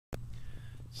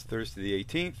It's Thursday the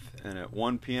 18th, and at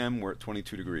 1 p.m. we're at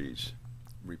 22 degrees.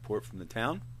 Report from the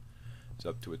town. It's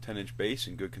up to a 10-inch base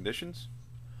in good conditions.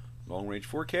 Long-range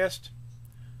forecast,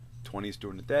 20s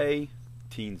during the day,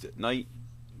 teens at night.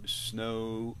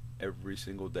 Snow every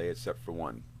single day except for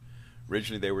one.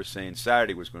 Originally they were saying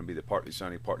Saturday was going to be the partly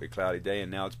sunny, partly cloudy day, and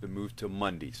now it's been moved to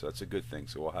Monday, so that's a good thing.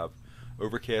 So we'll have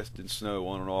overcast and snow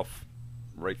on and off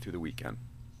right through the weekend.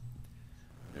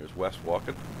 There's Wes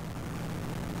walking.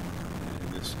 And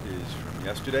this is from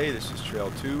yesterday. This is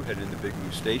Trail 2 heading into Big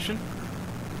Moose Station.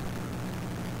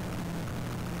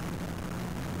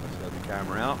 Let's have the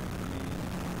camera out.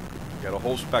 He got a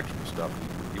whole spectrum of stuff.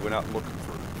 He went out looking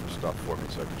for stuff for me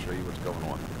so I can show you what's going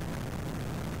on.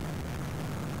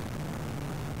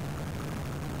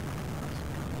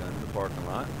 Down in the parking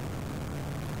lot.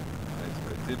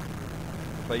 I did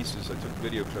places, I took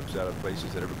video clips out of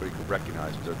places that everybody could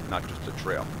recognize, not just a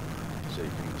trail, so you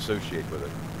can associate with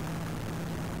it.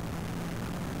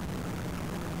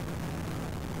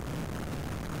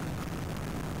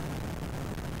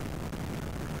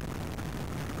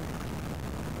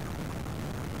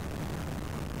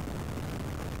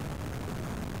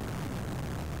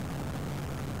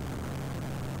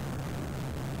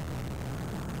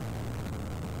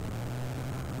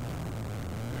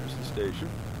 There's the station.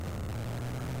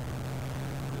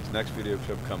 Next video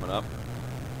clip coming up.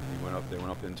 They went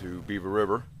up into Beaver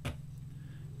River,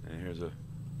 and here's a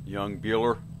young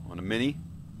Bueller on a Mini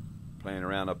playing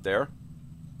around up there.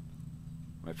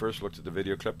 When I first looked at the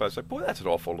video clip, I was like, boy, that's an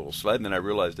awful little sled, and then I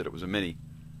realized that it was a Mini.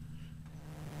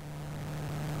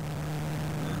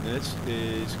 And this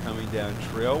is coming down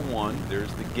Trail 1.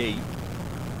 There's the gate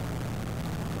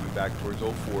coming back towards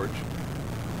Old Forge.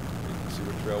 You can see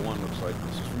what Trail 1 looks like.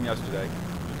 This is from yesterday.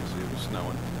 You can see it was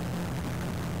snowing.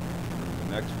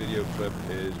 Next video clip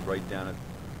is right down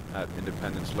at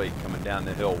Independence Lake, coming down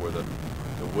the hill where the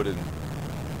wooden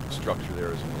structure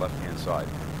there is on the left-hand side.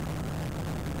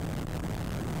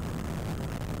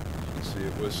 You can see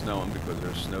it was snowing because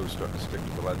there's snow starting to stick to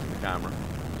the lens of the camera.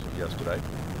 This was yesterday.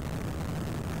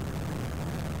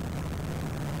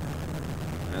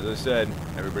 And as I said,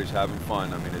 everybody's having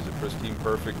fun. I mean, is it pristine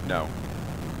perfect? No.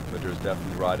 But there's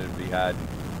definitely riding to be had.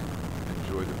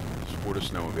 Enjoy the sport of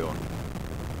snowmobiling.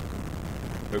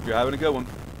 Hope you're having a good one.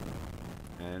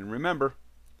 And remember,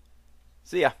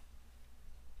 see ya.